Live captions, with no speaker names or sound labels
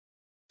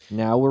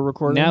Now we're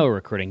recording? Now we're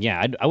recording.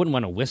 Yeah, I wouldn't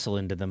want to whistle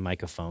into the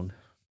microphone.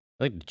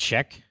 I like to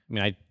check. I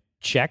mean, I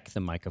check the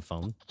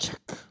microphone. Check.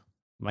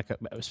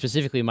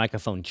 Specifically,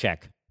 microphone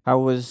check. How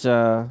was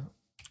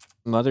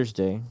Mother's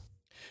Day?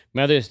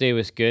 Mother's Day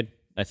was good.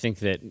 I think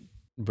that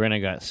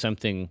Brenna got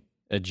something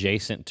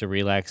adjacent to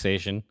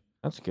relaxation.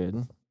 That's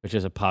good. Which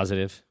is a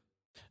positive.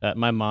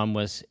 My mom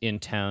was in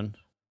town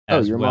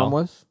as well. Your mom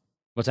was?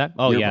 What's that?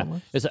 Oh, your yeah.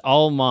 It's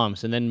all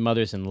moms and then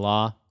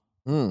mothers-in-law.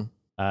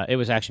 It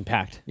was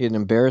action-packed. You had an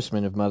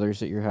embarrassment of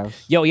mothers at your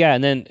house. Yo, yeah,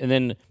 and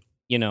then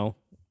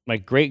my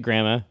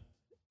great-grandma,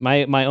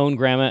 my own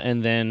grandma,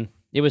 and then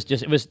it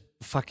was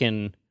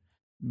fucking,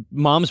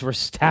 moms were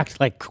stacked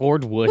like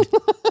cordwood.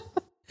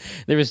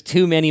 There was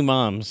too many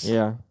moms.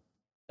 Yeah.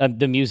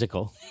 The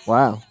musical.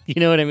 Wow. You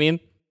know what I mean?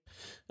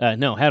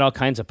 No, had all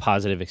kinds of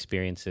positive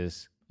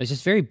experiences. It's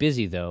just very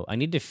busy though. I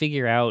need to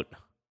figure out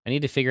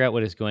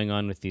what is going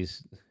on with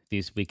these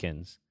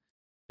weekends.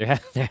 There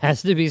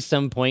has to be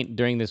some point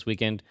during this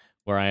weekend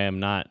where I am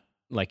not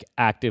like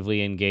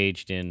actively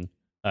engaged in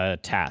a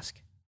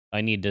task.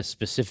 I need a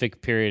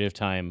specific period of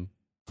time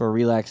for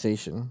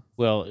relaxation.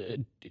 Well,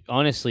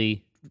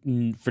 honestly,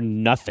 for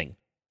nothing.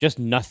 Just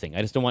nothing.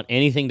 I just don't want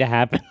anything to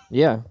happen.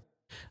 Yeah.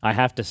 I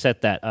have to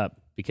set that up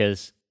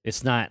because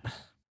this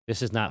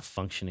is not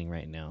functioning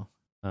right now.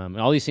 And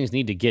all these things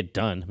need to get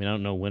done. I mean, I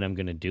don't know when I'm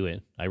going to do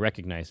it. I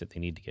recognize that they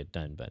need to get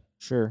done, but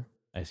sure.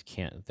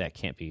 That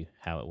can't be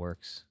how it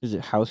works. Is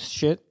it house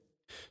shit?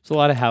 It's a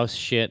lot of house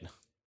shit.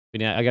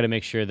 But I got to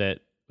make sure that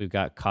we've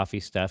got coffee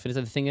stuff. And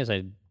the thing is,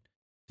 I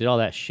did all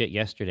that shit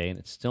yesterday, and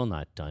it's still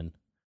not done.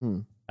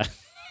 You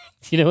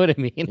know what I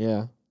mean?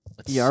 Yeah.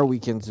 Yeah, our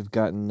weekends have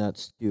gotten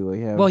nuts too.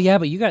 Well, yeah,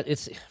 but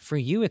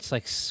it's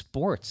like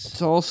sports.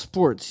 It's all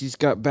sports. He's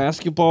got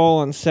basketball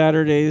on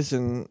Saturdays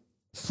and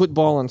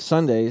football on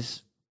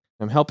Sundays.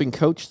 I'm helping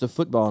coach the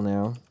football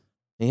now.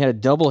 And he had a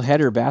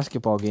double-header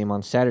basketball game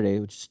on Saturday,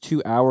 which is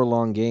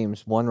 2-hour-long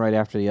games, one right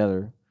after the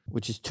other,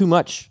 which is too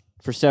much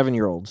for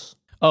 7-year-olds.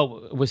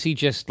 Oh, was he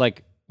just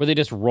like, were they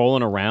just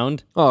rolling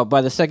around? Oh,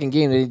 by the second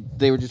game,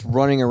 they were just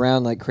running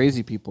around like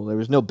crazy people. There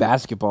was no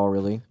basketball,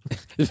 really.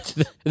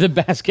 The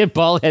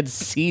basketball had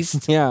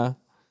ceased? Yeah.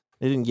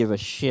 They didn't give a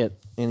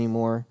shit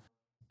anymore.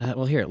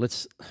 Well, here,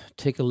 let's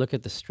take a look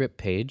at the strip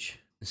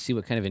page and see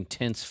what kind of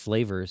intense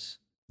flavors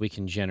we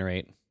can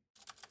generate.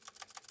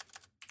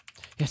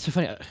 Yeah, it's so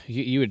funny.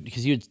 You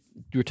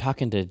were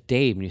talking to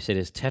Dave and you said,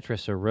 is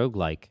Tetris a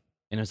roguelike?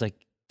 And I was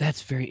like,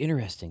 that's very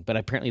interesting. But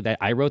apparently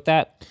I wrote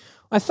that.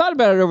 I thought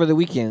about it over the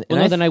weekend.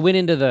 Well, then I went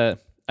into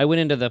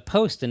the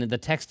post and the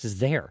text is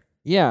there.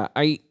 Yeah,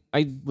 I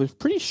was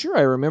pretty sure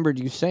I remembered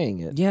you saying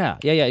it. Yeah,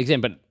 exactly.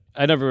 But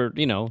I never,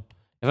 if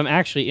I'm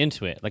actually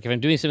into it, like if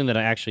I'm doing something that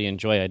I actually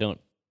enjoy, I don't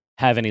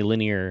have any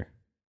linear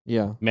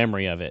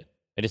memory of it.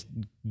 I just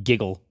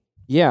giggle.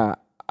 Yeah,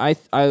 I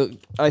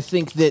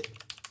think that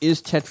is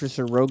Tetris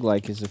a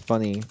roguelike is a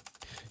funny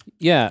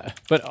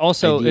but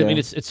also, idea. I mean,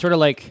 it's sort of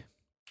like,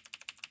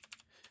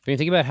 when you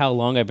think about how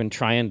long I've been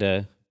trying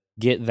to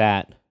get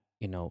that,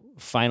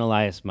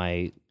 finalize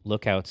my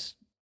Lookouts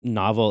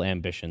novel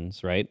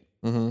ambitions, right?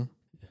 Mm-hmm.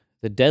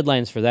 The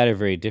deadlines for that are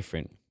very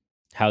different,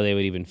 how they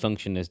would even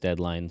function as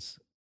deadlines.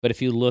 But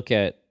if you look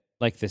at,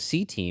 like, the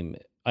C team,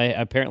 I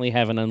apparently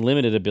have an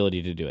unlimited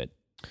ability to do it.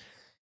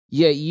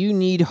 Yeah, you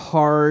need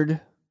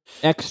hard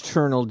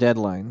external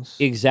deadlines.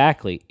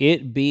 Exactly.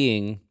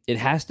 It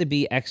has to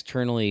be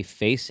externally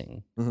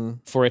facing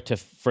for it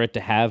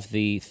to have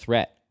the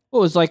threat.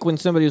 Well, it was like when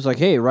somebody was like,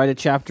 hey, write a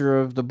chapter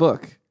of the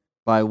book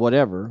by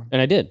whatever. And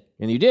I did.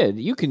 And you did.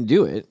 You can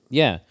do it.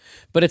 Yeah.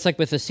 But it's like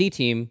with the C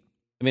team,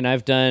 I mean,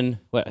 I've done,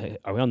 what,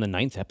 are we on the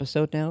 9th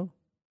episode now?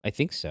 I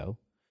think so.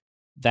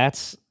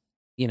 That's,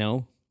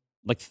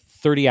 like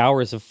 30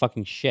 hours of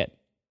fucking shit.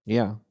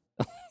 Yeah.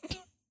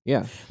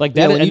 Yeah. Like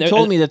that. Yeah, when you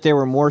told me that there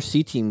were more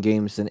C team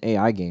games than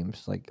AI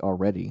games, like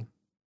already.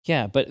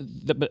 Yeah, but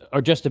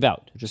or just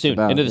about. Soon,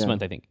 end of this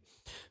month, I think.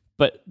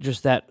 But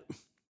just that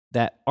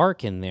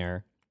arc in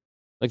there,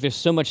 like there's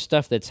so much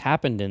stuff that's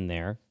happened in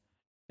there.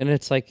 And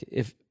it's like,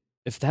 if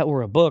that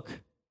were a book.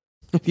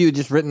 If you had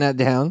just written that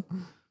down.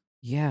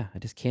 Yeah, I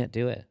just can't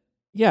do it.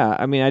 Yeah,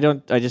 I mean,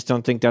 I just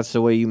don't think that's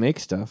the way you make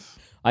stuff.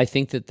 I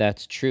think that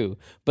that's true.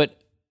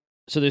 But,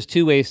 so there's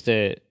two ways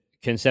to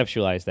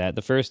conceptualize that.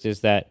 The first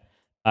is that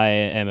I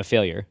am a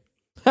failure.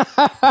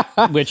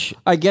 Which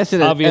I guess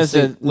as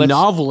a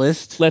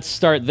novelist. Let's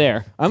start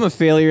there. I'm a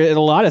failure at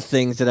a lot of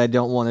things that I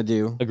don't want to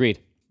do.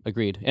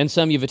 Agreed. And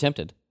some you've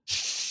attempted.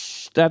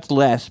 That's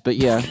less, but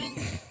yeah.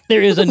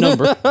 There is a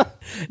number.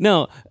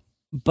 No,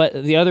 but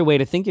the other way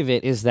to think of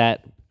it is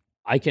that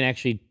I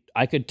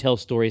could tell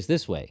stories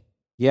this way.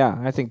 Yeah,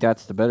 I think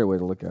that's the better way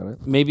to look at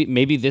it.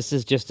 Maybe this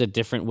is just a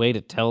different way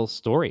to tell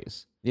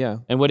stories. Yeah.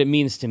 And what it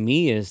means to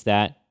me is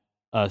that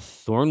a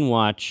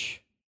Thornwatch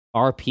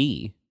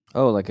RP.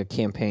 Oh, like a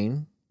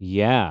campaign?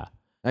 Yeah.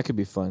 That could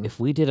be fun. If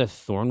we did a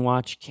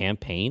Thornwatch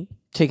campaign.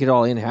 Take it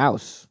all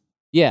in-house.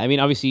 Yeah, I mean,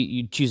 obviously,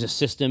 you'd choose a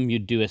system,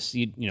 you'd do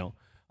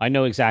I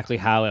know exactly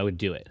how I would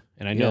do it.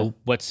 and I know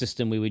what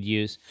system we would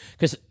use.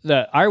 Because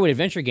the Ironwood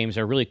Adventure games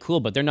are really cool,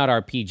 but they're not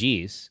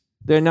RPGs.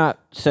 They're not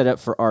set up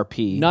for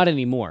RP. Not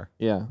anymore.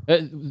 Yeah.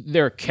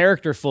 They're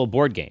characterful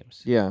board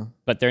games. Yeah.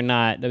 But they're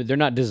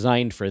not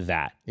designed for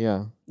that.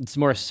 Yeah. It's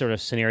more sort of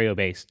scenario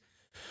based.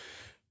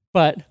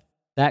 But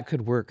that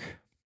could work.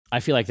 I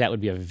feel like that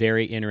would be a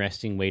very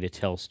interesting way to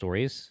tell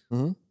stories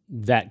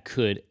that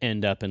could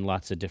end up in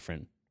lots of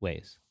different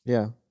ways.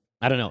 Yeah.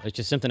 I don't know. It's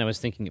just something I was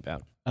thinking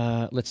about.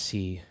 Let's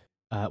see.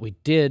 We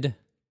did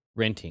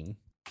renting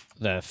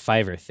the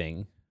Fiverr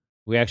thing.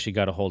 We actually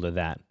got a hold of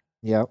that.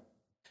 Yep.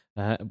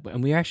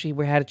 And we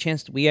had a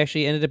chance. We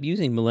actually ended up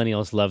using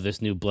Millennials Love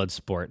This New Blood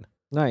Sport.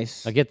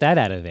 Nice. I'll get that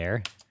out of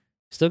there.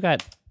 Still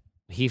got.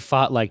 He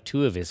fought like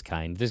two of his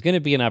kind. There's going to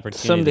be an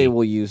opportunity. Someday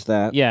we'll use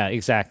that. Yeah,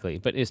 exactly.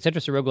 But is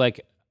Tetris a roguelike?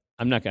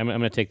 I'm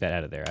going to take that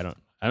out of there.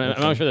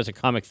 I'm not sure that's a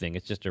comic thing.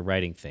 It's just a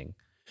writing thing.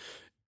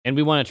 And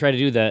we want to try to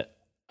do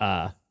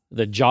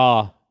the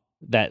jaw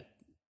that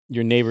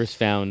your neighbors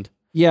found.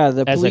 Yeah,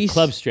 the as police a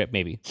club strip,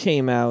 maybe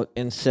came out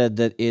and said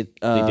that it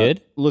they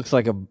did looks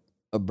like a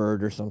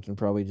bird or something.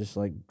 Probably just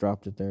like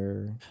dropped it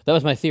there. That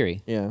was my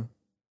theory. Yeah,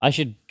 I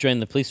should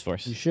join the police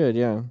force. you should.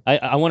 Yeah,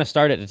 I want to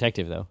start at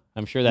detective though.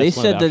 I'm sure that's. They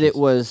one of said the that it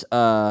options.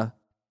 was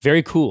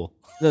very cool.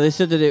 No, they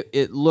said that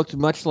it looked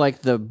much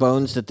like the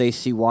bones that they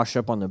see wash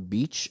up on the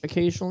beach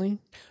occasionally.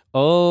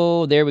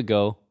 Oh, there we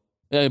go.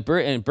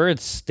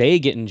 Birds stay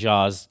getting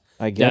jaws.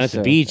 I guess down at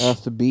the beach.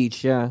 Off the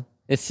beach, yeah.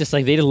 It's just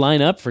like they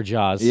line up for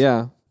jaws.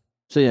 Yeah.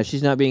 So yeah,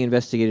 she's not being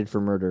investigated for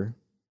murder.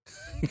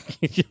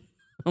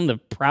 On the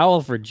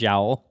prowl for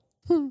jowl.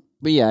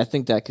 But yeah, I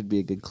think that could be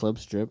a good club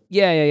strip.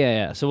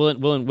 Yeah. So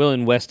we'll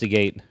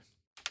investigate.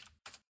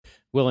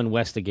 We'll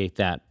investigate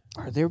that.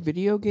 Are there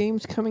video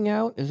games coming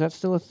out? Is that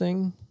still a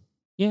thing?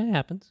 Yeah, it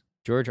happens.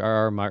 George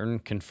R.R. Martin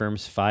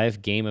confirms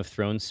 5 Game of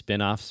Thrones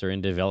spin-offs are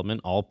in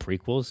development, all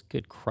prequels.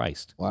 Good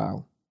Christ.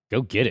 Wow.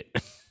 Go get it.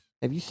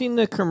 Have you seen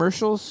the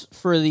commercials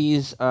for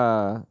these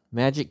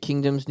Magic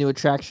Kingdom's new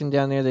attraction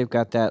down there? They've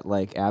got that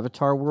like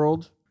Avatar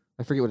world.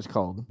 I forget what it's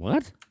called.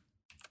 What?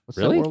 What's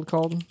Really? that world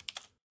called?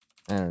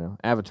 I don't know.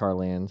 Avatar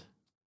Land.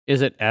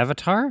 Is it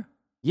Avatar?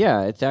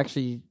 Yeah, it's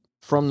actually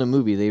from the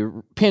movie.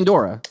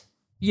 Pandora.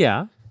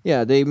 Yeah.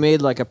 Yeah, they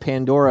made like a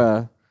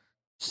Pandora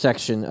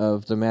section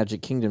of the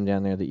Magic Kingdom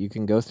down there that you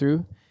can go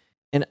through.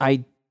 And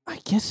I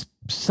guess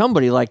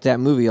somebody liked that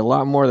movie a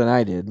lot more than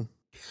I did.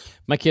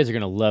 My kids are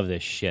going to love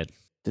this shit.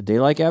 Did they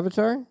like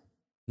Avatar?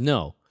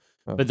 No.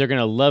 Oh. But they're going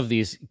to love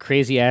these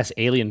crazy-ass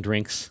alien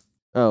drinks.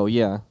 Oh,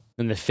 yeah.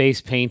 And the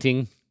face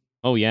painting.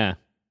 Oh, yeah.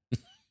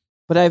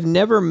 But I've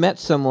never met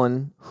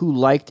someone who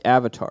liked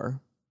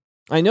Avatar.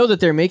 I know that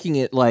they're making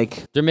it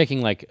like... They're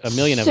making like a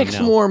million of them now.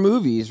 6 more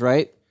movies,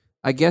 right?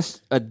 I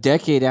guess a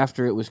decade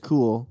after it was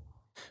cool.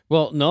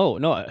 Well,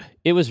 no.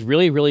 It was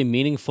really, really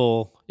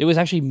meaningful. It was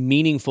actually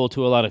meaningful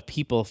to a lot of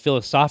people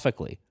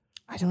philosophically.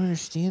 I don't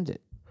understand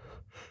it.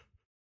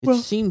 It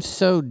seems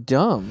so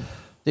dumb.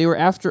 They were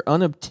after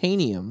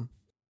unobtainium.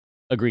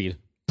 Agreed.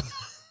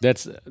 They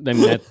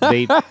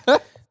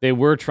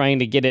were trying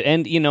to get it,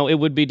 and it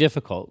would be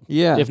difficult.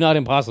 Yeah, if not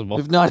impossible.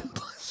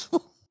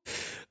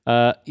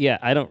 Yeah,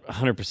 I don't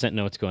 100%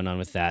 know what's going on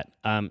with that.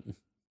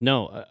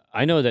 No,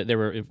 I know that there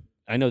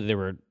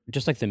were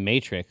just like the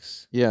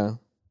Matrix. Yeah,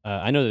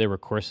 I know that there were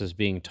courses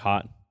being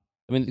taught.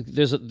 I mean,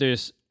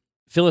 there's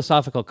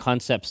philosophical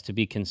concepts to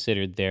be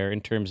considered there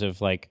in terms of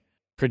like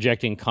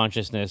projecting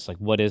consciousness, like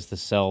what is the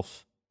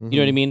self. You know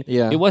what I mean?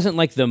 Yeah. It wasn't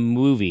like the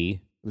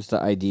movie. It was the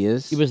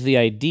ideas. It was the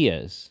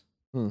ideas.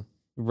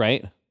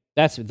 Right?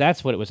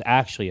 That's what it was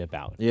actually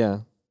about. Yeah.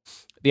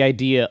 The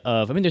idea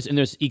of, I mean,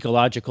 there's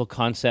ecological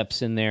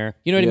concepts in there.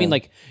 You know what I mean?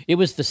 Like it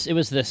was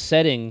the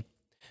setting,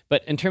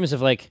 but in terms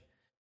of like,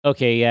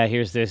 okay, yeah,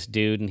 here's this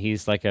dude and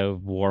he's like a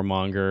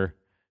warmonger.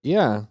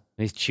 Yeah. And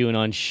he's chewing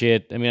on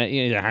shit. I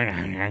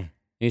mean,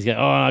 he's got,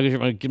 I'm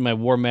gonna get my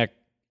war mech.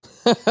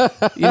 You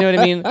know what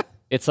I mean?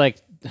 It's like,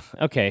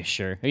 okay,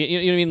 sure. You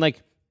know what I mean?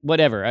 Like,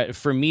 whatever.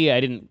 For me,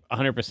 I didn't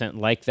 100%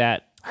 like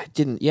that. I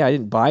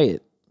didn't buy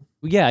it.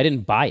 Yeah, I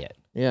didn't buy it.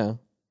 Yeah.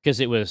 Because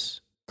it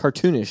was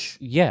cartoonish.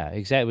 Yeah,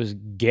 exactly. It was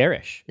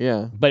garish.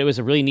 Yeah. But it was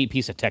a really neat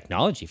piece of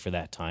technology for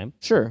that time.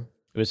 Sure.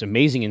 It was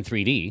amazing in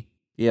 3D.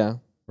 Yeah.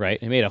 Right?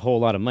 It made a whole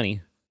lot of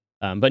money.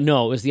 But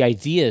no, it was the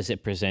ideas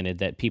it presented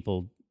that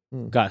people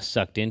got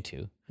sucked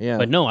into. Yeah.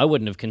 But no, I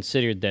wouldn't have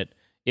considered that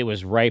it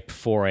was ripe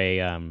for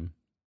a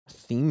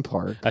theme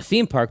park. A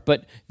theme park,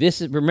 but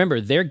remember,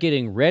 they're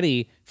getting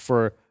ready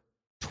for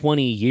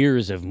 20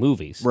 years of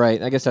movies.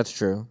 Right, I guess that's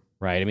true.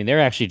 Right, I mean, they're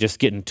actually just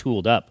getting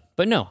tooled up.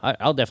 But no,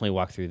 I'll definitely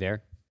walk through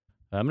there.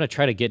 I'm going to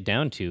try to get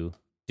down to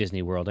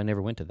Disney World. I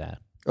never went to that.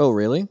 Oh,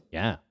 really?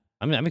 Yeah,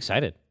 I'm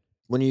excited.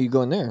 When are you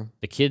going there?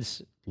 The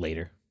kids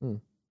later.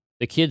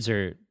 The kids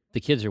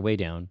are way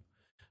down.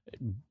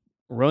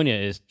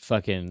 Ronya is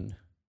fucking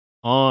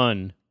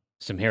on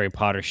some Harry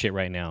Potter shit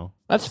right now.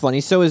 That's funny.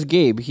 So is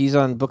Gabe. He's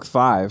on book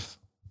 5.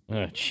 Oh,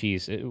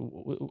 jeez.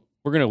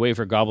 We're gonna wait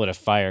for Goblet of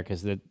Fire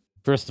because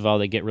first of all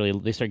they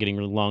start getting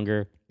really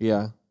longer.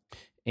 Yeah.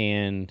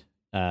 And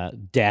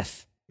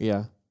death.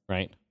 Yeah.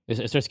 Right.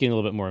 It starts getting a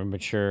little bit more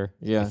mature.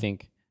 Yeah. I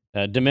think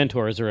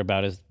Dementors are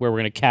about as where we're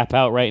gonna cap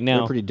out right now.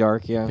 They're pretty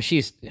dark, yeah. But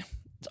it's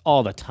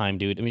all the time,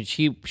 dude. I mean,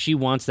 she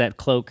wants that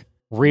cloak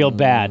real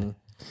bad.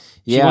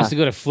 She Yeah. wants to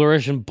go to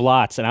Flourish and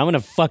Blots, and I'm gonna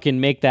fucking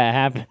make that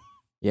happen.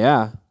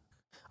 Yeah.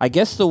 I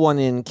guess the one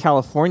in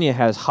California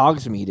has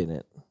Hogsmeade in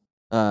it.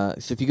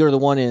 So if you go to the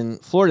one in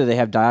Florida, they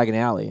have Diagon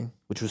Alley,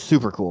 which was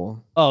super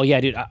cool. Oh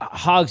yeah, dude.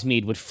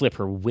 Hogsmeade would flip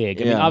her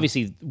wig. I mean, Yeah.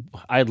 obviously,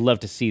 I'd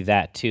love to see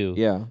that too.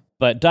 Yeah.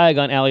 But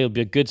Diagon Alley will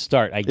be a good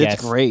start, I guess.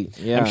 It's great.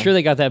 Yeah. I'm sure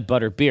they got that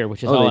butter beer,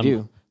 which is Oh, all they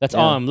do. That's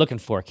Yeah. all I'm looking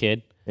for,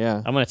 kid.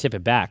 Yeah. I'm gonna tip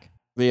it back.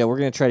 But yeah, we're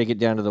going to try to get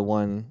down to the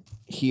one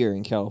here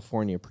in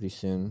California pretty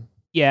soon.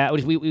 Yeah,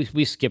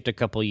 we skipped a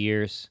couple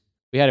years.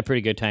 We had a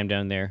pretty good time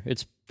down there.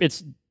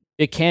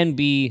 It can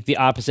be the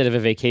opposite of a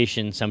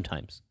vacation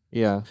sometimes,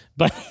 Yeah.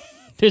 but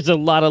there's a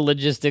lot of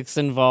logistics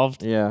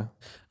involved. Yeah.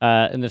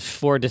 And there's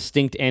 4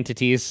 distinct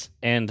entities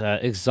and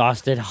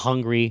exhausted,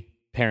 hungry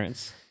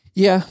parents.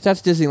 Yeah,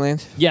 that's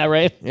Disneyland. Yeah,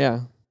 right.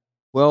 Yeah.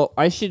 Well,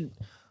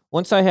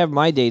 once I have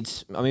my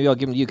dates, maybe I'll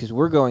give them to you because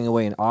we're going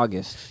away in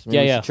August.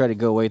 Maybe we should try to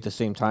go away at the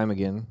same time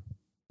again.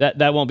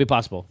 That won't be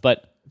possible,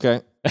 but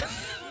Okay.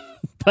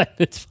 but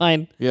it's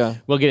fine. Yeah.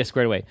 We'll get it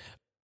squared away.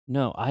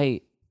 No,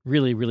 I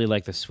really, really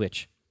like the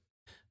Switch.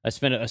 I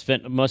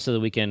spent most of the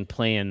weekend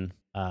playing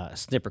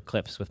snipper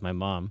clips with my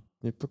mom.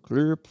 Snipper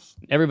clips.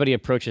 Everybody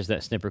approaches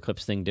that snipper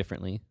clips thing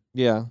differently.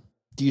 Yeah.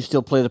 Do you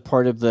still play the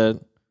part of the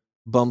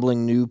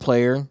bumbling new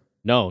player?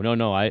 No.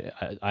 I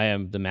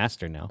am the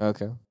master now.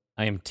 Okay.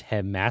 I am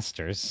Ted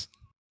Masters.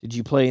 Did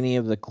you play any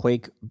of the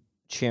Quake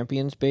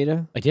Champions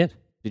beta? I did.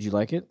 Did you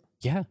like it?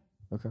 Yeah.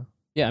 Okay.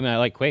 Yeah, I mean, I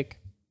like Quake.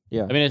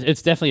 Yeah. I mean,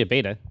 it's definitely a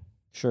beta.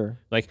 Sure.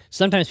 Like,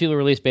 sometimes people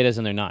release betas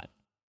and they're not.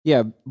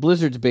 Yeah,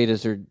 Blizzard's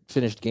betas are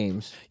finished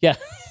games. Yeah.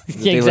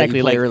 Yeah,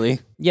 exactly. Like early.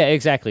 Yeah,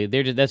 exactly.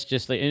 That's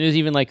just like, and it was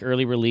even like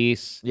early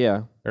release.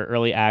 Yeah. Or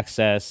early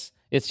access.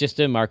 It's just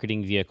a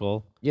marketing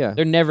vehicle. Yeah.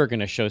 They're never going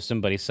to show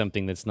somebody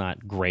something that's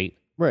not great.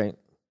 Right.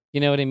 You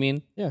know what I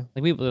mean? Yeah.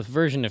 Like the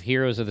version of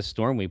Heroes of the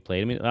Storm we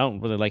played. I mean, I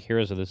don't really like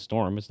Heroes of the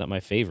Storm. It's not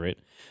my favorite,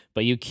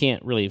 but you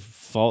can't really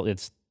fault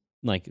it's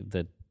like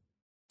the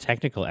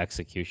technical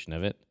execution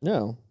of it.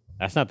 No.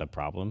 That's not the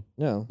problem.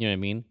 No. You know what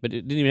I mean? But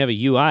it didn't even have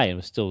a UI and it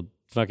was still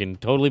fucking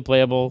totally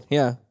playable.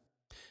 Yeah.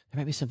 There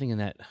might be something in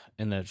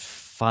that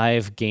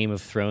 5 Game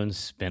of Thrones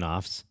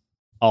spin-offs,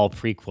 all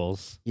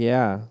prequels.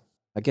 Yeah.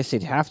 I guess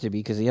they'd have to be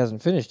because he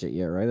hasn't finished it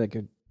yet, right?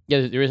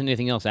 Yeah, there isn't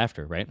anything else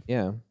after, right?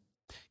 Yeah.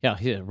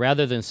 Yeah,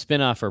 rather than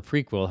spin-off or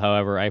prequel,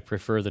 however, I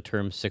prefer the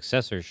term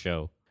successor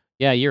show.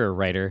 Yeah, you're a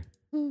writer.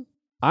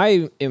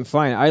 I am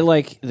fine. I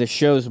like the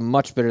shows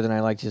much better than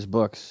I liked his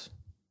books.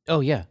 Oh,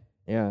 yeah.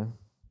 Yeah.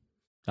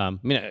 I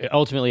mean,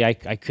 ultimately, I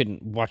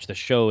couldn't watch the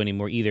show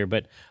anymore either,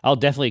 but I'll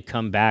definitely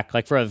come back.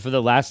 Like for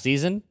the last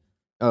season,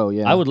 Oh,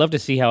 yeah. I would love to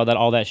see how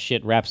all that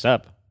shit wraps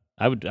up.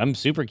 I'm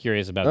super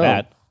curious about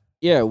that.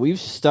 Yeah, we've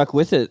stuck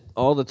with it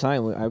all the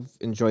time. I've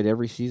enjoyed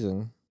every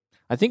season.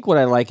 I think what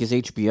I like is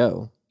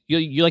HBO.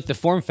 You like the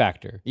form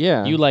factor.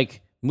 Yeah. You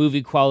like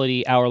movie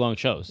quality hour-long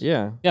shows.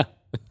 Yeah. Yeah.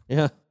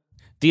 Yeah.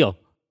 Deal.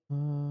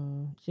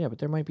 Yeah, but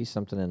there might be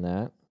something in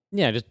that.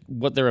 Yeah, just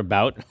what they're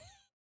about.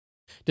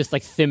 Just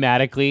like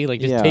thematically, like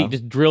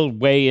just drill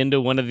way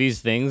into one of these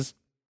things.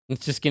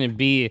 It's gonna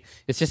be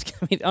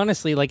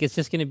honestly, like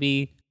there's gonna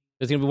be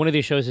one of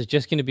these shows is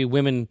just gonna be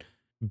women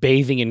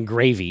bathing in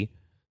gravy.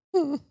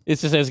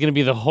 It's gonna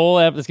be the whole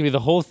it's gonna be the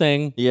whole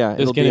thing. Yeah,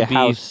 There's it'll be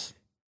gonna a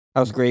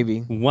house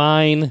gravy.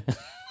 Wine.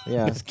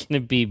 Yeah. It's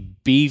gonna be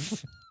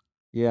beef.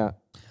 Yeah.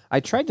 I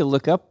tried to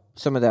look up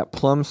some of that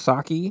plum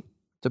sake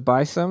to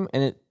buy some,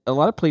 and a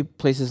lot of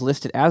places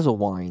list it as a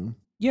wine.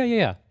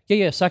 Yeah.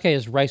 Sake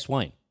is rice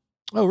wine.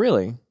 Oh,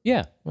 really?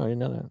 Yeah. Oh, I didn't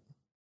know that.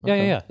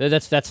 Okay. Yeah.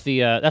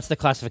 That's the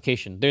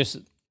classification.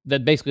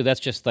 That's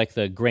just like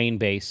the grain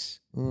base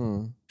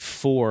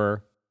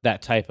for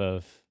that type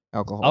of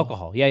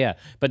alcohol. Yeah.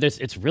 But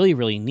it's really,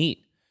 really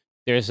neat.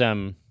 There's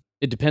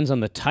it depends on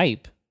the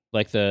type,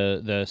 like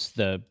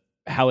the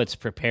how it's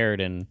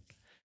prepared and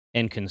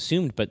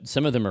consumed, but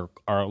some of them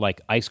are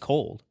like ice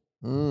cold.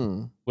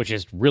 Which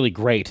is really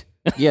great.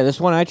 Yeah, this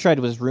one I tried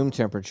was room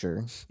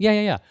temperature.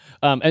 Yeah.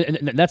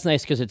 And that's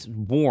nice because it's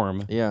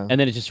warm. Yeah. And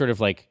then it just sort of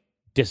like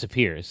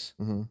disappears,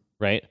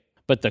 right?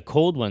 But the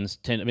cold ones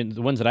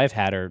the ones that I've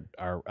had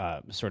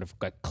are sort of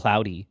like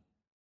cloudy,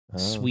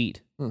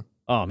 sweet.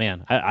 Oh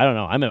man, I don't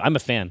know. I'm a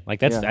fan.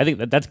 Like I think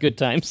that's good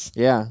times.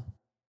 Yeah.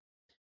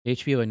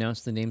 HBO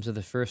announced the names of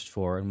the first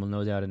 4 and will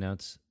no doubt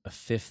announce a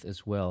 5th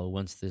as well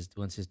once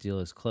his deal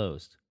is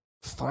closed.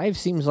 5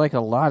 seems like a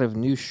lot of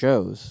new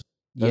shows.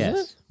 Doesn't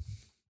it?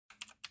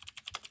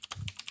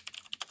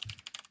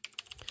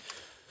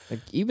 Like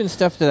even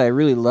stuff that I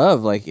really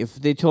love, like if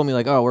they told me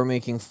like, oh, we're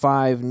making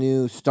 5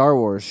 new Star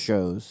Wars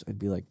shows, I'd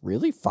be like,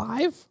 really?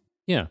 5?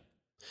 Yeah.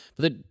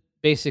 But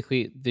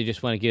basically they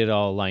just want to get it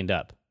all lined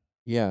up.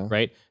 Yeah.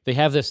 Right? They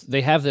have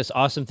this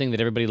awesome thing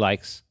that everybody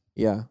likes.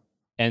 Yeah.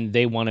 And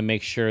they want to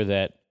make sure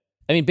that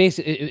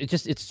basically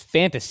it's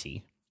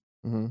fantasy.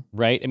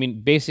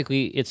 Right?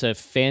 Basically it's a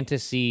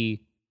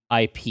fantasy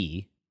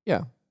IP.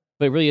 Yeah.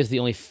 but it really is the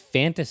only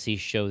fantasy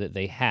show that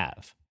they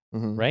have,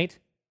 right?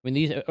 I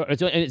mean,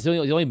 it's the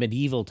only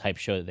medieval type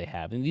show that they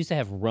have. And they used to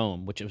have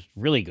Rome, which was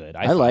really good.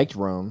 I liked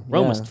Rome.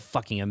 Rome was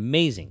fucking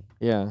amazing.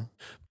 Yeah.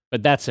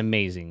 But that's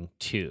amazing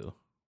too.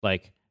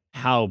 Like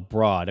how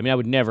broad. I mean, I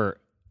would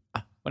never.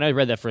 When I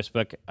read that first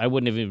book, I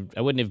wouldn't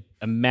have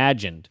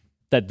imagined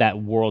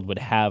that world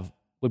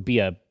would be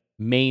a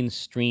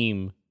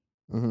mainstream,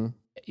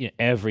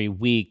 every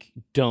week,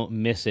 don't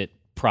miss it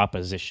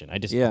proposition.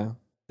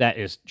 That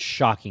is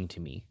shocking to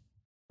me,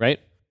 right?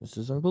 This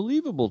is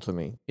unbelievable to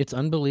me. It's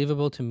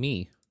unbelievable to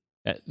me.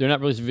 They're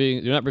not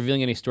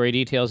revealing any story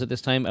details at this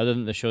time, other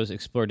than the shows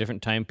explore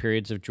different time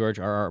periods of George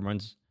R.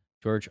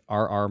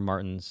 R.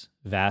 Martin's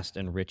vast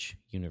and rich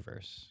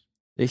universe.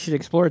 They should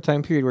explore a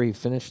time period where he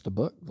finished the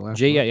book.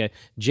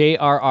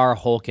 J.R.R.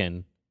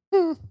 Holkin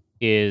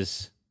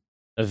is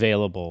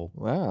available.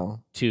 Wow.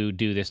 To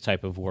do this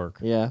type of work.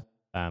 Yeah.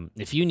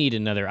 If you need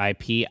another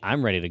IP,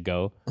 I'm ready to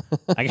go.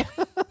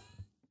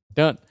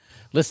 Don't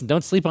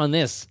sleep on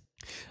this.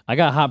 I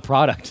got hot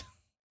product.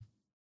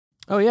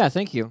 Oh yeah,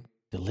 thank you.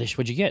 Delish,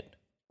 what'd you get?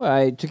 Well,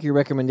 I took your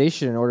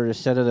recommendation and ordered a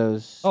set of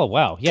those. Oh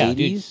wow, yeah,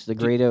 80s, the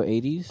Grado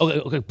 80s.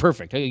 Okay,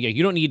 perfect. Yeah,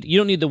 you don't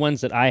need the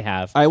ones that I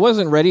have. I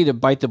wasn't ready to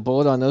bite the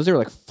bullet on those. They were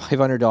like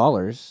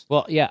 $500.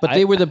 Well, yeah, but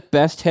they were the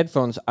best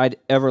headphones I'd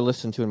ever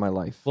listened to in my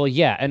life. Well,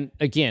 yeah, and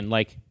again,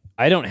 like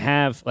I don't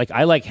have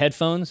I like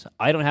headphones.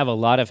 I don't have a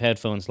lot of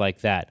headphones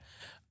like that.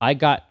 I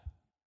got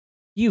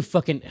you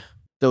fucking.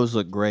 Those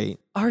look great.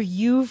 Are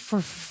you for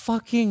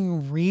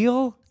fucking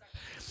real?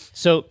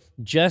 So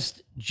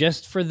just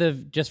for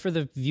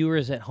the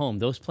viewers at home,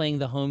 those playing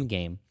the home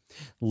game,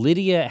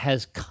 Lydia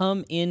has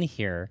come in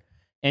here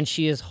and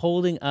she is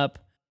holding up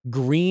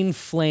green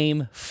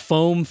flame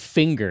foam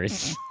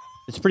fingers.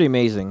 It's pretty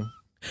amazing.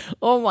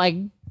 Oh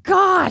my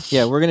gosh.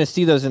 Yeah, we're going to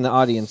see those in the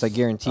audience, I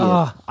guarantee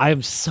it.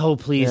 I'm so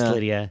pleased,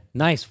 Lydia.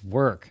 Nice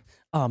work.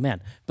 Oh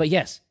man. But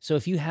yes, so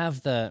if you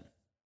have the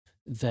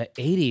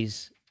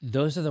 80s,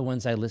 those are the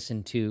ones I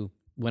listened to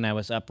when I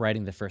was up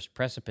writing the first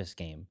Precipice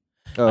game.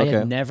 Oh, okay.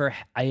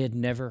 I had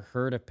never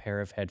heard a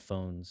pair of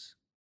headphones.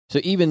 So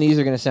even these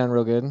are going to sound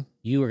real good?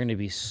 You are going to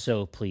be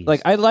so pleased.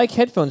 Like, I like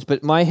headphones,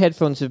 but my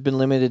headphones have been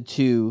limited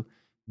to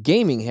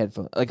gaming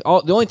headphones. Like,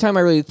 the only time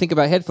I really think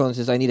about headphones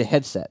is I need a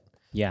headset.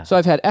 Yeah. So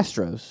I've had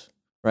Astros,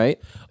 right?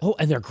 Oh,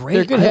 and they're great.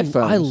 They're good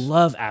headphones. I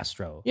love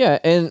Astro. Yeah,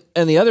 and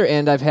the other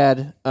end I've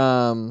had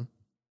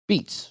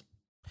Beats.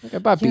 Like I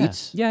bought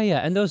Beats. Yeah,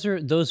 and those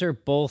are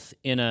both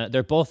in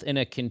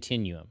a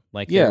continuum.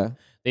 Like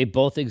they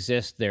both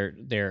exist.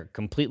 They're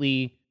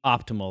completely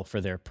optimal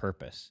for their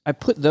purpose. I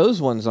put those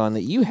ones on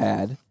that you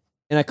had,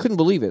 and I couldn't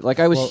believe it.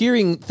 Like I was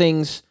hearing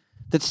things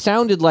that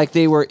sounded like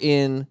they were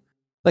in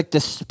like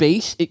the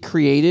space it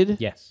created.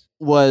 Yes.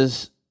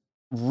 Was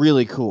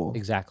really cool.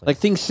 Exactly. Like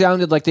things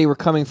sounded like they were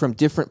coming from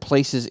different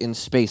places in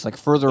space, like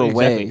further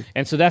away.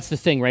 And so that's the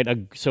thing, right?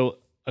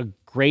 A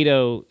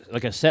Grado,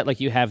 like a set like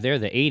you have there,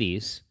 the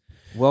 80s.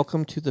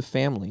 Welcome to the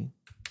family.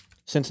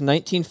 Since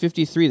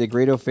 1953, the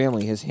Grado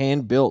family has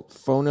hand-built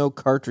phono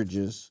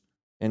cartridges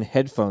and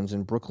headphones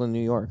in Brooklyn,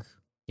 New York.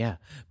 Yeah,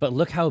 but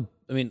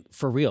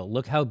for real,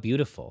 look how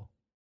beautiful.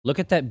 Look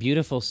at that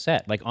beautiful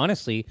set. Like,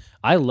 honestly,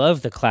 I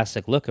love the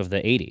classic look of the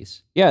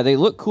 80s. Yeah, they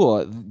look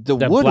cool. The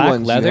wood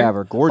ones leather, you have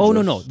are gorgeous.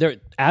 Oh, no. They're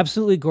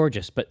absolutely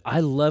gorgeous, but I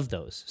love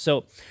those.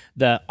 So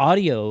the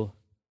audio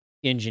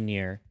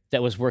engineer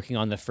that was working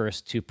on the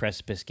first two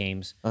Precipice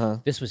games,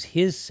 this was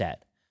his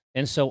set.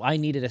 And so I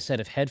needed a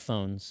set of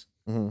headphones.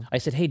 I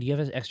said, hey, do you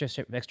have an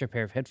extra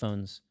pair of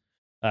headphones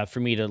for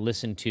me to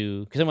listen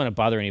to? Because I don't want to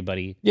bother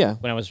anybody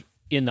when I was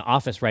in the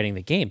office writing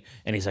the game.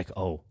 And he's like,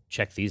 oh,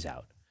 check these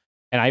out.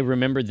 And I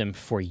remembered them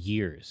for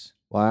years.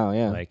 Wow,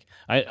 yeah. Like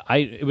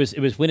it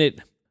was when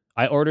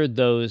I ordered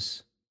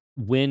those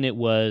when it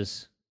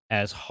was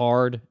as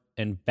hard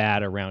and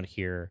bad around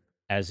here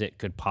as it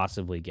could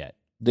possibly get.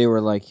 They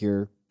were like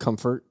your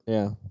comfort,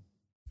 yeah.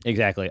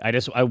 Exactly.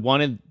 I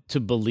wanted to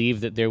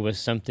believe that there was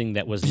something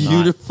that was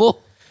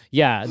beautiful.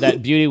 Yeah,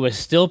 that beauty was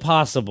still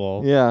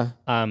possible. Yeah.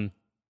 I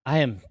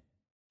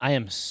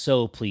am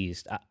so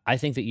pleased. I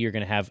think that you're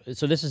going to have.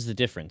 So this is the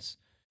difference.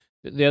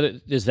 The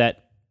other is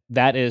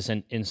that is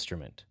an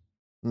instrument,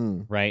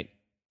 right?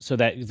 So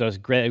that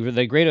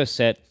the Grado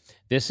set,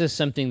 this is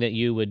something that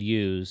you would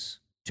use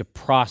to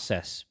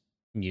process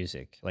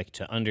music, like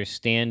to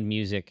understand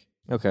music.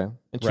 Okay,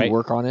 and to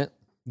work on it.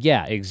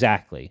 Yeah,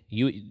 exactly.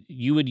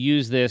 You would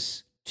use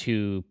this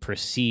to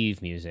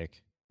perceive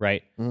music,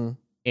 right?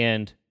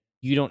 And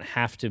you don't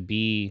have to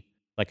be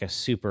like a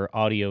super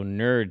audio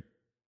nerd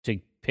to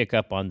pick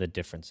up on the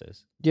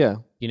differences. Yeah.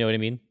 You know what I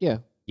mean? Yeah.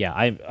 Yeah,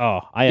 I am.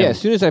 As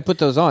soon as I put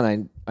those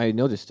on, I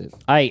noticed it.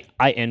 I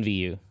envy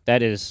you.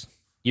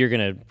 You're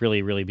gonna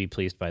really, really be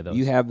pleased by those.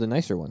 You have the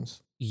nicer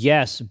ones.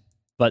 Yes,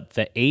 but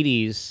the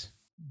 80s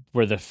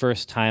were the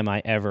first time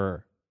I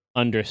ever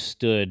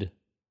understood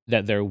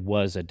that there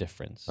was a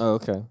difference. Oh,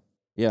 okay.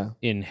 Yeah.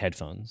 In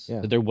headphones.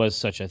 Yeah. That there was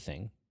such a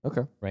thing.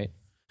 Okay. Right?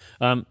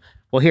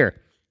 Well, here.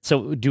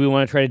 So do we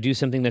want to try to do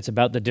something that's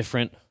about the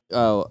different...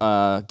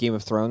 Game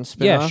of Thrones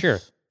spin-off? Yeah, sure.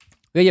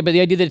 Yeah, but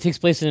the idea that it takes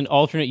place in an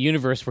alternate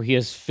universe where he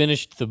has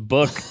finished the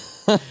book,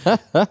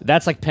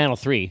 that's like panel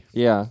 3.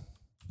 Yeah.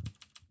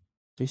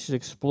 He should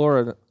explore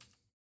a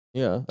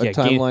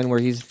timeline where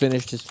he's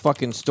finished his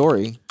fucking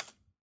story.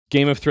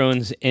 Game of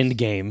Thrones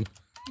Endgame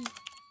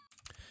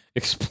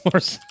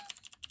explores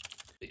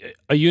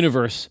a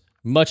universe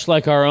much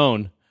like our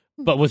own,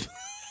 but with...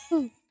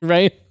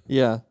 right?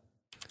 Yeah.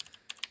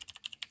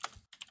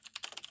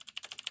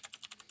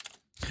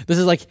 This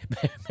is like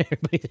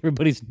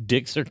everybody's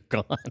dicks are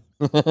gone.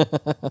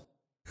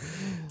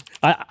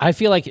 I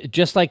feel like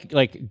just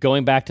like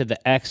going back to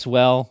the X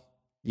well,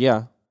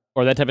 yeah,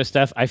 or that type of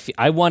stuff.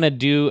 I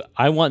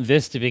want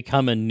this to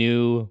become a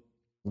new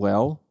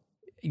well.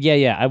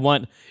 Yeah. I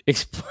want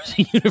explore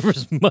the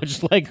universe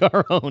much like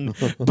our own,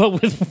 but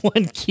with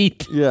one key.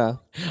 Yeah,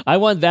 I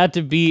want that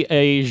to be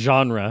a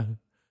genre.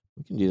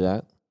 We can do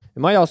that. It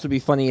might also be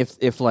funny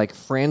if like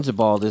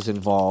Franzibald is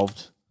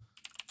involved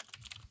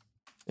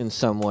in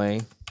some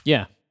way.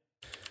 Yeah.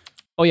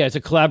 Oh yeah, it's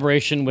a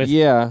collaboration with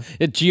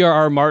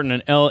G.R.R. Martin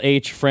and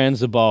L.H.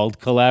 Franzibald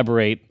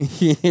collaborate.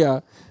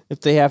 Yeah,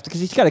 if they have to, because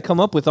he's got to come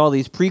up with all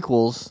these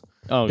prequels.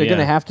 Oh, they're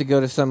gonna have to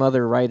go to some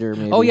other writer,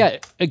 maybe. Oh yeah,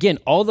 again,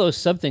 all those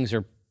sub things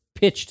are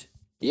pitched.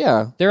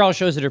 Yeah, they're all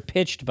shows that are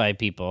pitched by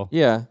people.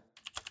 Yeah,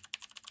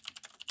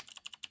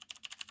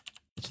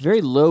 it's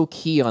very low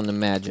key on the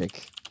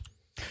magic.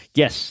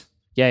 Yes.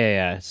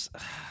 Yeah. Is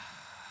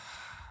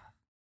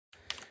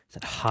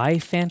that high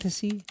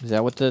fantasy? Is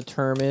that what the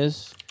term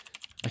is?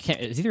 I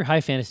can't. It's either high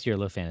fantasy or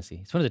low fantasy.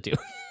 It's one of the two.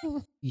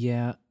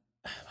 Yeah,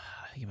 I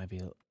think it might be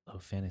low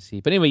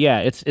fantasy. But anyway, yeah,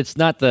 it's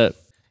not the.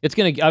 It's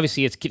gonna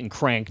obviously it's getting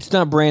cranked. It's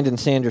not Brandon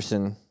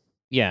Sanderson.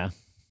 Yeah,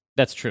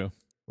 that's true.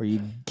 Where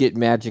you get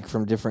magic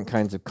from different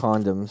kinds of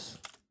condoms.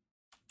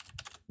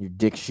 Your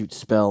dick shoots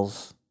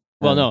spells.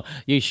 Well, no,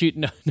 you shoot.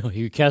 No,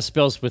 you cast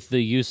spells with the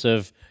use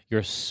of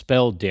your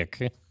spell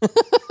dick.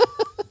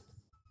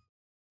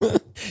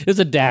 There's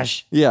a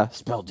dash. Yeah,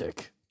 spell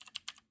dick.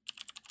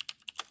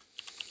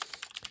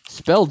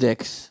 Spell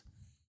dicks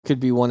could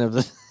be one of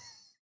the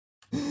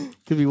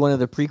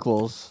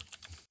prequels.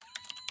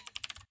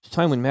 It's a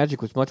time when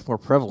magic was much more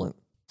prevalent.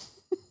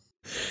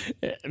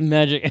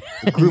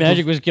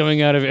 Magic was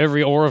coming out of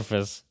every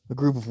orifice. A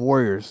group of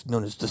warriors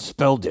known as the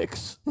spell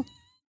dicks.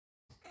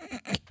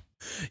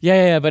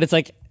 Yeah, but it's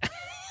like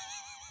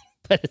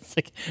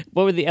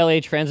what would the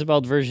L.A.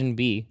 Transibald version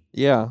be?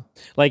 Yeah.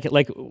 Like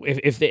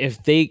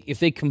if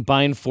they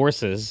combine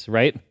forces,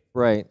 right?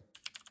 Right.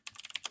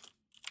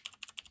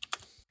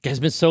 It's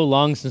been so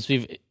long since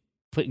we've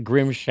put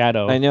Grim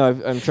Shadow. I know.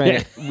 I'm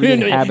trying to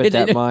re-inhabit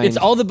that mind. It's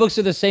all the books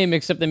are the same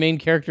except the main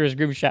character is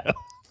Grim Shadow.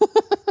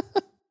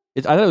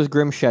 I thought it was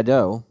Grim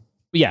Shadow.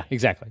 Yeah,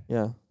 exactly.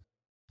 Yeah.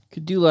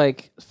 Could do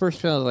like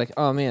first panel like,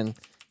 oh man,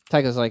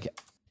 Taika's like,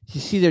 you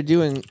see they're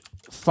doing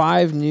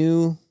 5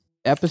 new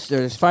episodes.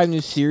 There's 5 new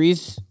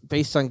series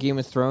based on Game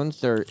of Thrones.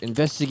 They're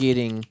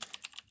investigating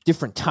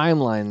different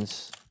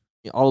timelines,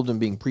 all of them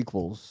being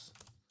prequels.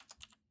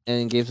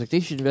 And Gabe's like,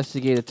 they should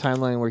investigate a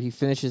timeline where he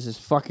finishes his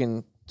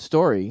fucking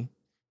story.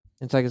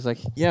 And Taika's like,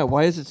 yeah,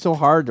 why is it so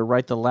hard to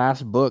write the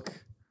last book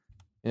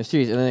in a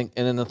series? And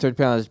then the third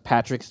panel is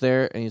Patrick's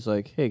there, and he's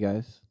like, hey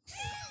guys.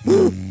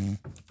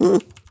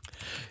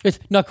 It's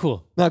not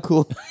cool. Not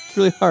cool. It's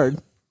really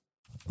hard.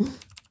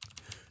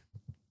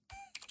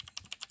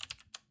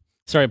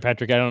 Sorry,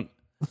 Patrick, I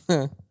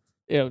don't...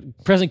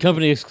 present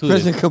company excluded.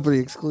 Present company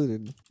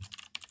excluded.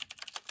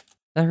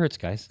 That hurts,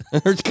 guys.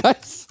 That hurts,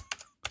 guys.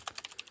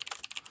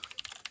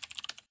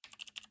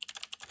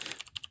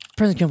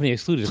 Present company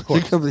excluded, of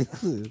course. Present company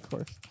excluded, of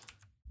course.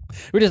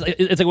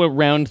 It's like what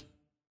round...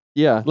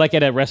 Yeah. Like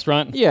at a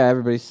restaurant? Yeah,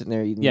 everybody's sitting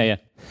there eating. Yeah.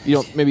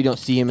 You don't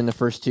see him in the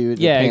first 2. It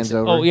pans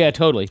over. Oh, yeah,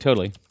 totally.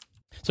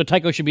 So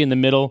Tycho should be in the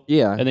middle.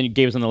 Yeah. And then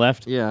Gabe's on the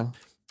left. Yeah.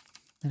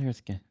 That hurts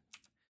again.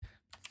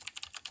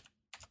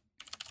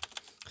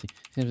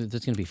 There's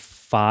going to be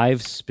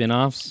 5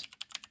 spin-offs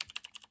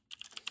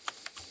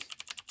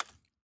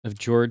of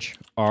George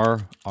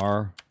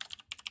R.R.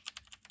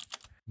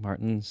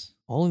 Martin's.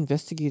 All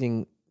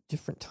investigating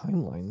different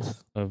timelines.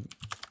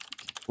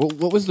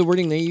 What was the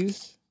wording they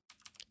used?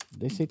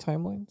 Did they say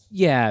timelines?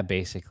 Yeah,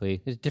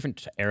 basically. There's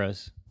different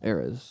eras.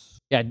 Eras.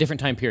 Yeah,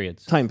 different time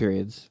periods. Time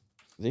periods.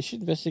 They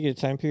should investigate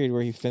a time period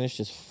where he finished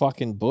his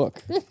fucking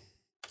book.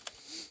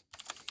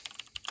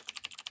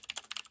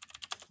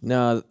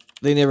 No,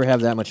 they never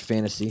have that much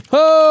fantasy.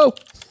 Oh!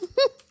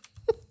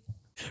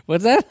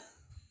 What's that?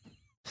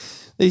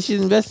 They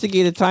should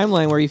investigate a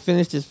timeline where he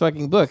finished his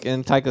fucking book.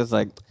 And Taika's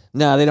like,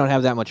 no, they don't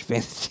have that much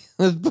fantasy.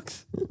 Those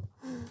books.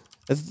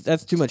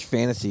 That's too much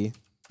fantasy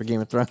for Game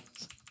of Thrones.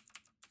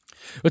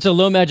 It's a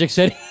low magic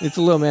setting. It's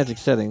a low magic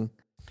setting.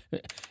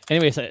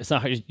 Anyway, it's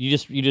not hard. You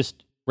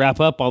just wrap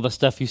up all the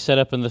stuff you set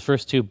up in the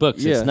first 2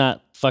 books. Yeah. It's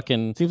not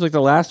fucking... Seems like the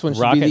last one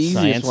should be the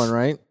easiest one,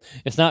 right?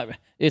 It's not.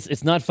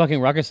 It's not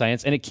fucking rocket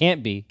science, and it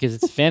can't be because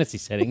it's a fantasy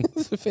setting.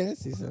 It's a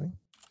fantasy setting.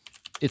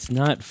 It's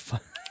not.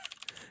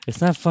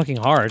 It's not fucking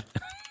hard.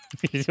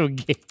 It's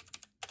okay.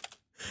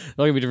 They're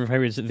gonna be different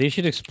periods. They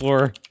should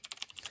explore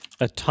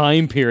a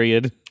time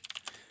period,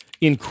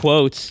 in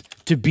quotes,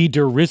 to be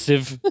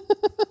derisive.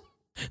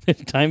 The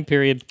time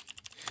period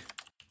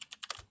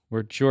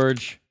where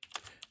George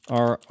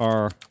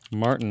R.R.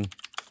 Martin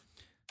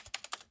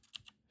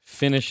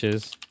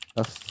finishes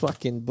a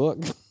fucking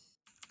book.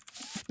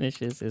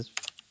 Finishes his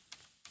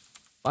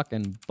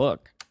fucking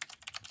book.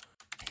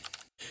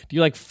 Do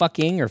you like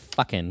fucking or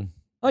fucking?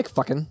 I like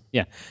fucking.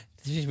 Yeah.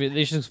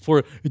 This is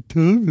for it's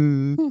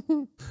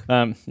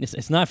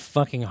not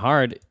fucking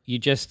hard. You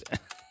just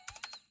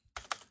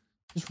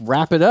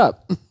wrap it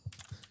up.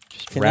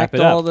 Just wrap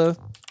it up.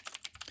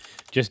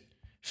 Just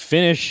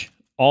finish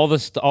all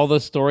the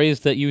stories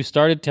that you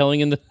started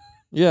telling in the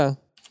Yeah.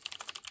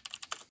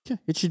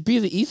 It should be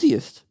the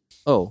easiest.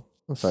 Oh,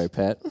 I'm sorry,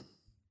 Pat.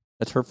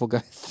 That's hurtful,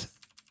 guys.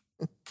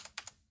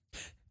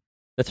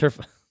 That's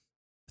hurtful.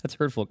 That's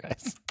hurtful,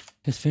 guys.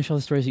 Just finish all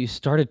the stories that you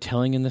started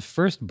telling in the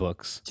first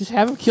books. Just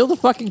have him kill the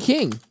fucking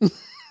king.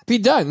 Be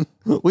done.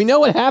 We know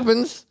what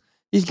happens.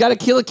 He's got to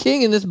kill a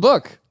king in this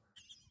book.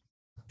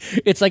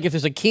 It's like if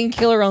there's a king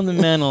killer on the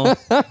mantle.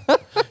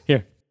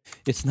 Here,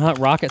 it's not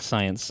rocket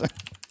science.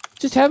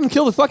 Just have him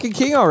kill the fucking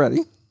king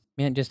already.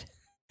 Man, just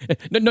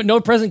no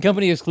present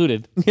company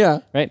excluded. Yeah.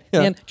 Right?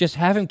 Yeah. Man, just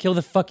have him kill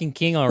the fucking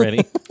king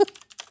already.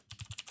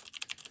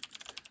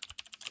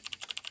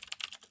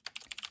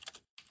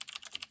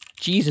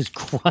 Jesus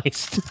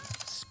Christ.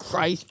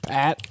 Christ,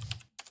 Pat.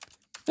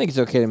 I think it's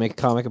okay to make a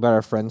comic about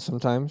our friends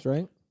sometimes,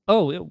 right?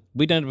 Oh,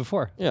 we done it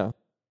before. Yeah.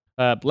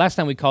 Last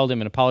time we called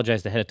him and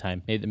apologized ahead of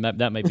time. Maybe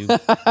that might be.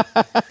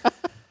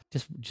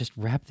 just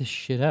wrap this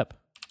shit up.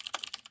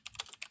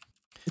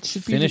 It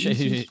should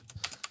be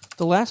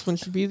the last one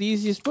should be the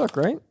easiest book,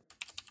 right?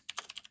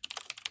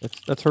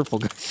 That's hurtful,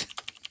 guys.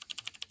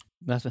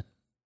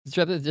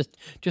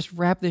 Just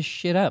wrap this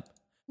shit up.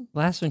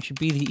 Last one should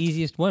be the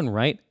easiest one,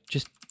 right?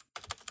 Just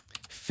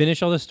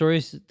finish all the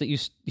stories that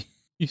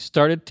you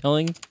started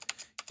telling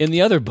in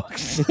the other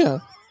books. Yeah.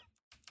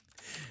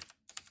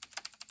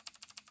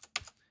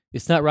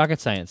 It's not rocket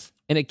science,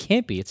 and it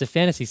can't be. It's a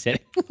fantasy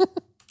setting.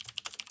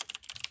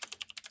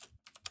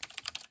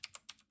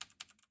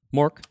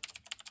 Mork,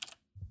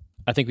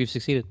 I think we've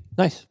succeeded.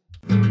 Nice.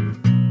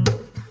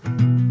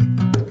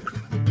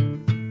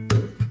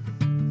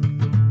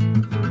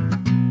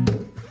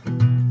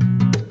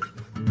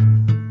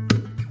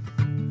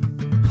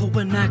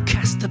 When I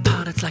cast the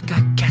pot, it's like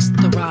I cast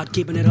the rod,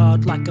 keeping it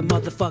hard like a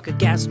motherfucker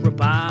gas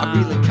robot.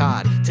 I'm reeling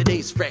cod,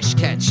 today's fresh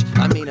catch.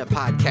 I mean a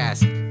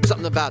podcast,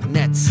 something about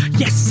nets.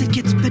 Yes, it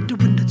gets better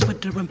when it's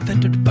wetter. I'm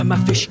fettered by my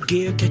fish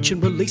gear, catch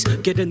and release.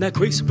 Get in that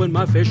crease when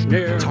my fish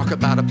near. Talk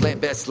about a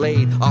plant best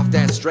laid off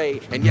that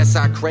stray. And yes,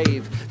 I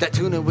crave that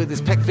tuna with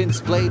his peck fin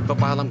splayed. But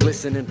while I'm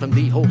glistening from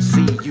the whole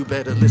sea, you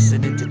better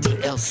listen into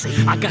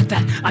TLC. I got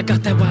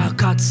that wild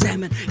caught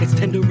salmon. It's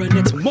tender and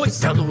it's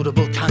moist.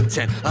 Downloadable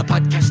content, a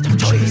podcast of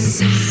choice.